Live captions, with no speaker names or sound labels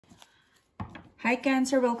Hi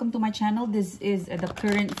Cancer, welcome to my channel. This is the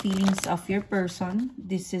current feelings of your person.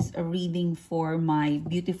 This is a reading for my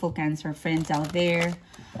beautiful Cancer friends out there.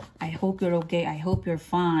 I hope you're okay. I hope you're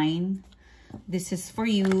fine. This is for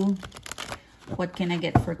you. What can I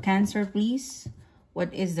get for Cancer, please?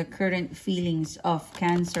 What is the current feelings of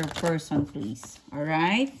Cancer person, please? All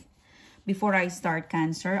right. Before I start,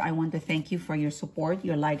 Cancer, I want to thank you for your support,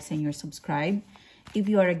 your likes, and your subscribe. If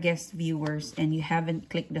you are a guest viewers and you haven't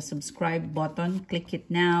clicked the subscribe button, click it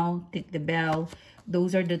now, click the bell.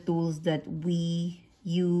 Those are the tools that we,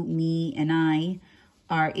 you, me, and I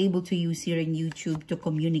are able to use here in YouTube to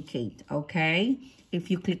communicate, okay? If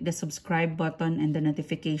you click the subscribe button and the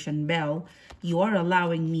notification bell, you are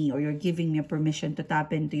allowing me or you're giving me a permission to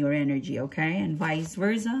tap into your energy, okay? And vice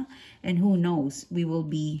versa. And who knows, we will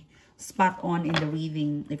be spot on in the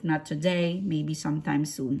reading, if not today, maybe sometime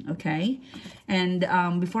soon, okay? And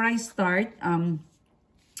before I start,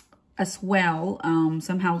 as well,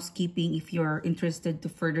 some housekeeping. If you're interested to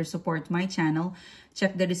further support my channel,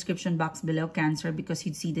 check the description box below, Cancer, because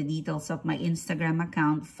you'd see the details of my Instagram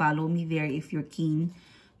account. Follow me there if you're keen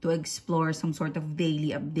to explore some sort of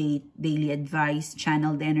daily update, daily advice,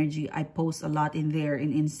 channeled energy. I post a lot in there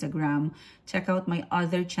in Instagram. Check out my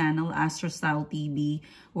other channel, Astrostyle TV.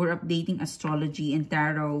 We're updating astrology and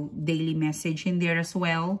tarot daily message in there as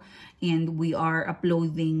well. And we are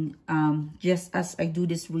uploading, just as I do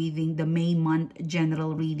this reading, the May month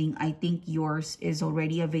general reading. I think yours is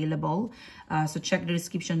already available. So check the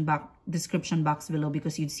description box below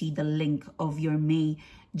because you'd see the link of your May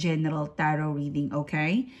general tarot reading,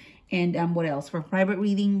 okay? And what else? For private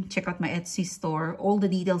reading, check out my Etsy store. All the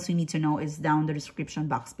details you need to know is down the description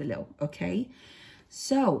box below, okay?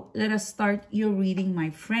 So let us start your reading,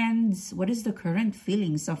 my friends. What is the current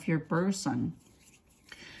feelings of your person?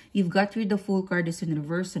 You've got here the Fool card is in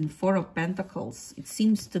reverse and Four of Pentacles. It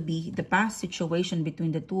seems to be the past situation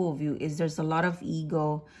between the two of you is there's a lot of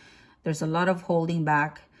ego. There's a lot of holding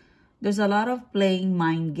back. There's a lot of playing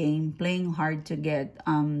mind game, playing hard to get.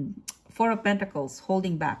 Four of Pentacles,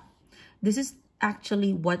 holding back. This is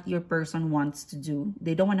actually what your person wants to do.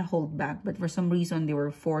 They don't want to hold back, but for some reason they were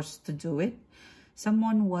forced to do it.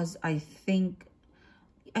 Someone was, I think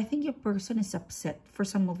your person is upset. For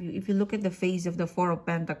some of you, if you look at the face of the Four of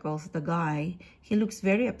Pentacles, the guy, he looks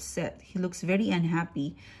very upset. He looks very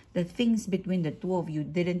unhappy that things between the two of you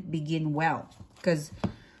didn't begin well. Because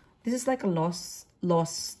this is like a lost.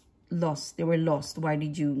 They were lost. Why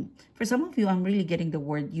did you? For some of you, I'm really getting the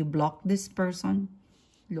word you blocked this person.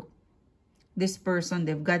 Look, this person,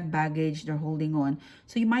 they've got baggage, they're holding on.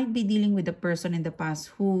 So you might be dealing with a person in the past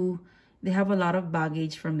who they have a lot of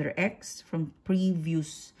baggage from their ex, from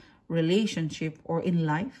previous relationship or in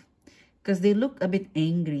life, because they look a bit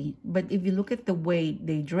angry. But if you look at the way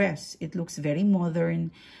they dress, it looks very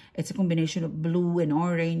modern. It's a combination of blue and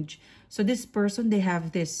orange. So this person, they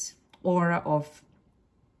have this aura of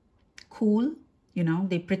cool, you know,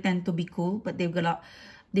 they pretend to be cool, but they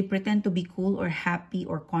pretend to be cool or happy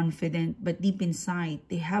or confident, but deep inside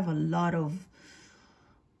they have a lot of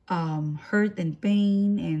hurt and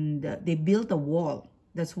pain, and they built a wall.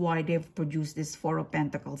 That's why they've produced this Four of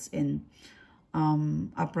Pentacles in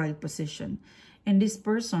upright position. And this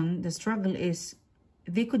person, the struggle is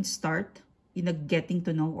they could start, you know, getting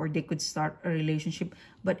to know, or they could start a relationship,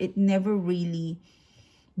 but it never really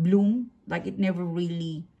bloomed, like it never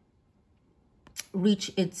really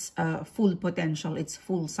reach its full potential, its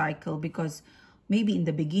full cycle, because maybe in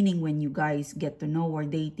the beginning when you guys get to know or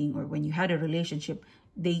dating, or when you had a relationship,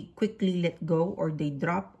 they quickly let go or they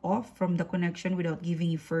drop off from the connection without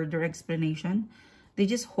giving you further explanation. They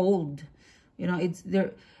just hold, you know, it's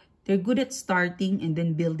they're good at starting and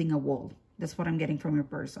then building a wall. That's what I'm getting from your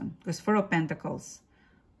person. Because Four of Pentacles,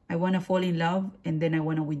 I want to fall in love and then I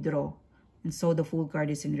want to withdraw, and so the Fool card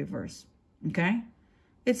is in reverse, okay?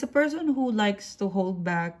 It's a person who likes to hold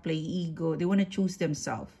back, play ego. They want to choose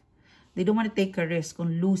themselves. They don't want to take a risk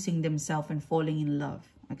on losing themselves and falling in love,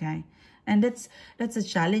 okay? And that's a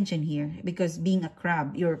challenge in here, because being a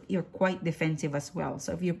crab, you're quite defensive as well.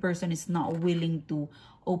 So if your person is not willing to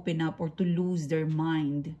open up or to lose their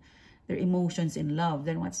mind, their emotions in love,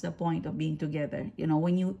 then what's the point of being together? You know,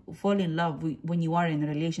 when you fall in love, when you are in a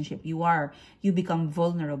relationship, you become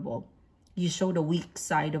vulnerable. You show the weak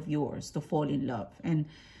side of yours to fall in love. And,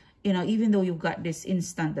 you know, even though you've got this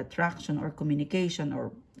instant attraction or communication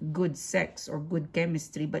or good sex or good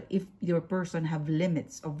chemistry, but if your person have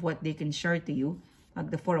limits of what they can share to you, like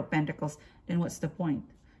the Four of Pentacles, then what's the point?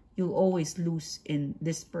 You'll always lose in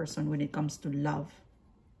this person when it comes to love.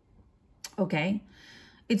 Okay?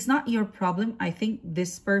 It's not your problem. I think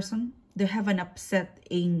this person, they have an upset,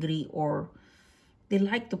 angry, or They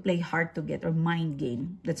like to play hard to get or mind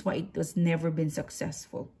game. That's why it was never been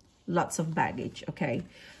successful. Lots of baggage, okay?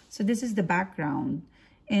 So this is the background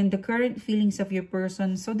and the current feelings of your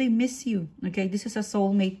person. So they miss you, okay? This is a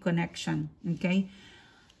soulmate connection, okay?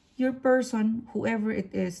 Your person, whoever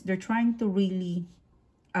it is, they're trying to really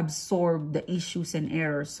absorb the issues and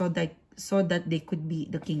errors so that they could be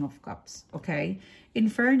the King of Cups, okay? In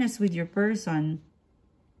fairness with your person,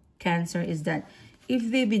 Cancer, is that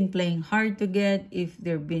if they've been playing hard to get, if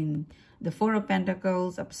they've been the Four of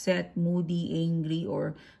Pentacles, upset, moody, angry,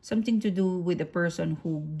 or something to do with the person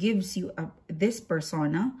who gives you this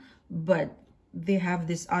persona, but they have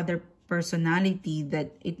this other personality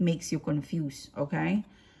that it makes you confused, okay?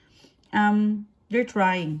 They're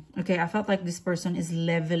trying, okay? I felt like this person is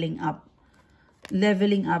leveling up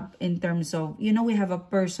in terms of, you know, we have a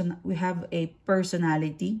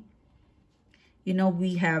personality. You know,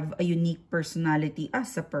 we have a unique personality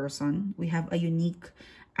as a person. We have a unique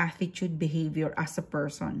attitude, behavior as a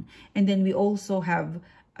person. And then we also have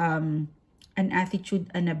an attitude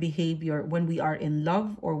and a behavior when we are in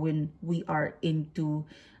love, or when we are into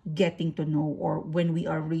getting to know, or when we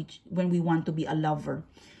want to be a lover.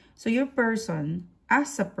 So your person,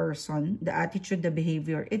 as a person, the attitude, the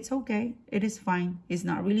behavior, it's okay. It is fine. It's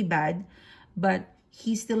not really bad, but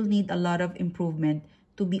he still needs a lot of improvement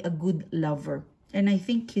to be a good lover. And I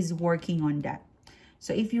think he's working on that.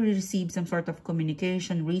 So if you receive some sort of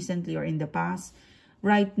communication recently or in the past,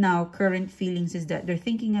 right now, current feelings is that they're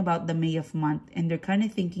thinking about the May of month, and they're kind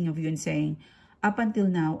of thinking of you and saying, up until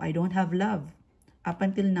now, I don't have love. Up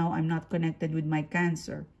until now, I'm not connected with my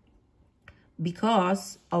Cancer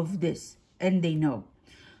because of this. And they know.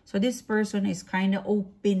 So this person is kind of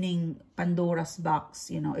opening Pandora's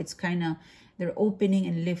box. You know, it's kind of, they're opening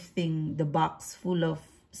and lifting the box full of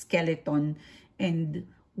skeleton, and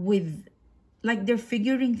with, like, they're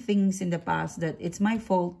figuring things in the past that it's my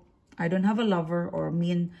fault. I don't have a lover, or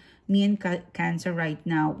me and Cancer right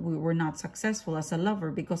now, we were not successful as a lover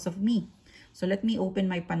because of me. So let me open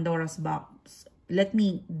my Pandora's box. Let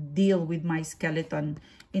me deal with my skeleton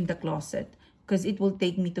in the closet, because it will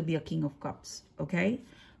take me to be a King of Cups, okay?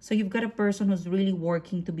 So you've got a person who's really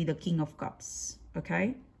working to be the King of Cups,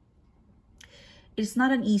 okay? It's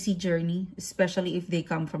not an easy journey, especially if they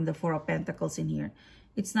come from the Four of Pentacles in here.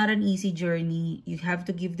 It's not an easy journey. You have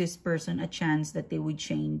to give this person a chance that they would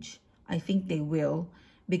change. I think they will,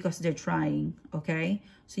 because they're trying, okay?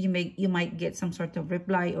 So you might get some sort of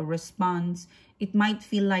reply or response. It might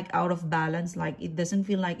feel like out of balance, like it doesn't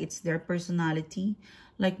feel like it's their personality.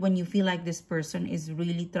 Like when you feel like this person is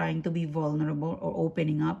really trying to be vulnerable or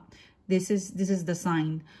opening up, this is the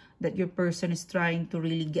sign that your person is trying to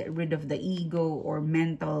really get rid of the ego or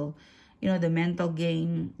mental, you know, the mental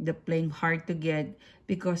game, the playing hard to get,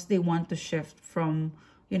 because they want to shift from,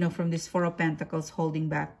 you know, from this Four of Pentacles holding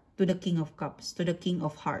back to the King of Cups, to the King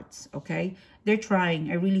of Hearts, okay? They're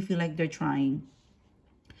trying. I really feel like they're trying.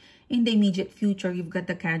 In the immediate future, you've got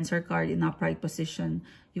the Cancer card in upright position.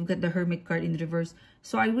 You've got the Hermit card in reverse.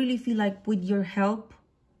 So I really feel like with your help,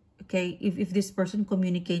 okay, if this person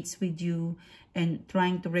communicates with you and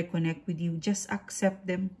trying to reconnect with you, just accept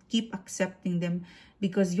them. Keep accepting them,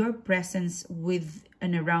 because your presence with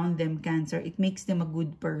and around them, Cancer, it makes them a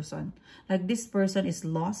good person. Like this person is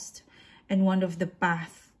lost, and one of the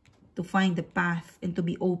path to find the path and to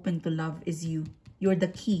be open to love is you. You're the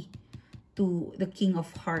key to the King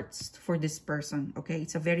of Hearts for this person, okay?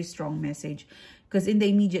 It's a very strong message, because in the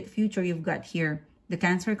immediate future, you've got here the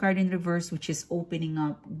Cancer card in reverse, which is opening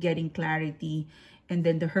up, getting clarity, and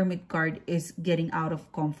then the Hermit card is getting out of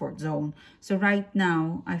comfort zone. So right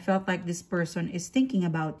now, I felt like this person is thinking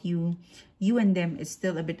about you. You and them is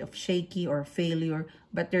still a bit of shaky or failure,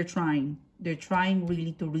 but they're trying. They're trying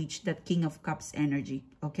really to reach that King of Cups energy,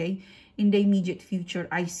 okay? In the immediate future,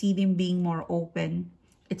 I see them being more open.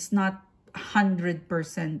 It's not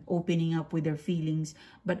 100% opening up with their feelings,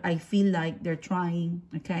 but I feel like they're trying,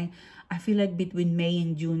 okay? I feel like between May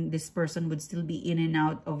and June, this person would still be in and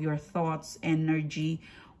out of your thoughts, energy,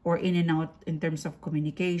 or in and out in terms of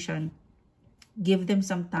communication. Give them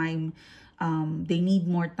some time. They need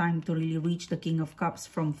more time to really reach the King of Cups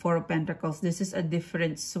from Four of Pentacles. This is a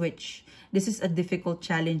different switch. This is a difficult,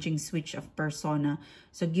 challenging switch of persona.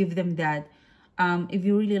 So give them that. If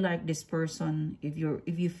you really like this person, if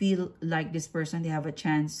you feel like this person, they have a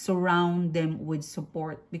chance, surround them with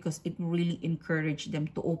support, because it really encourages them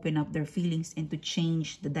to open up their feelings and to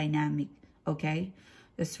change the dynamic, okay?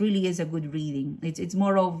 This really is a good reading. It's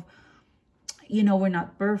more of, you know, we're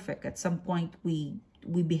not perfect. At some point, we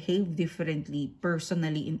we behave differently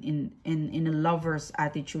personally in a lover's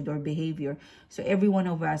attitude or behavior. So every one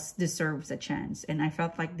of us deserves a chance. And I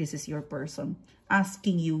felt like this is your person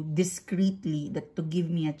asking you discreetly that to give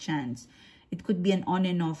me a chance. It could be an on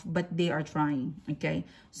and off, but they are trying, okay?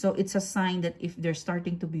 So it's a sign that if they're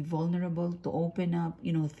starting to be vulnerable, to open up,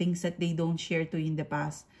 you know, things that they don't share to you in the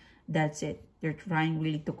past, that's it. They're trying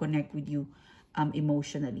really to connect with you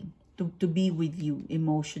emotionally, to be with you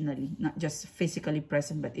emotionally, not just physically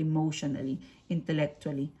present, but emotionally,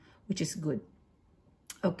 intellectually, which is good.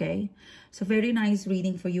 Okay, so very nice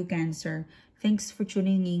reading for you, Cancer. Thanks for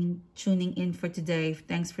tuning in for today.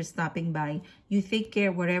 Thanks for stopping by. You take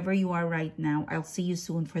care wherever you are right now. I'll see you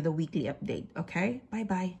soon for the weekly update. Okay, bye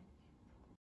bye.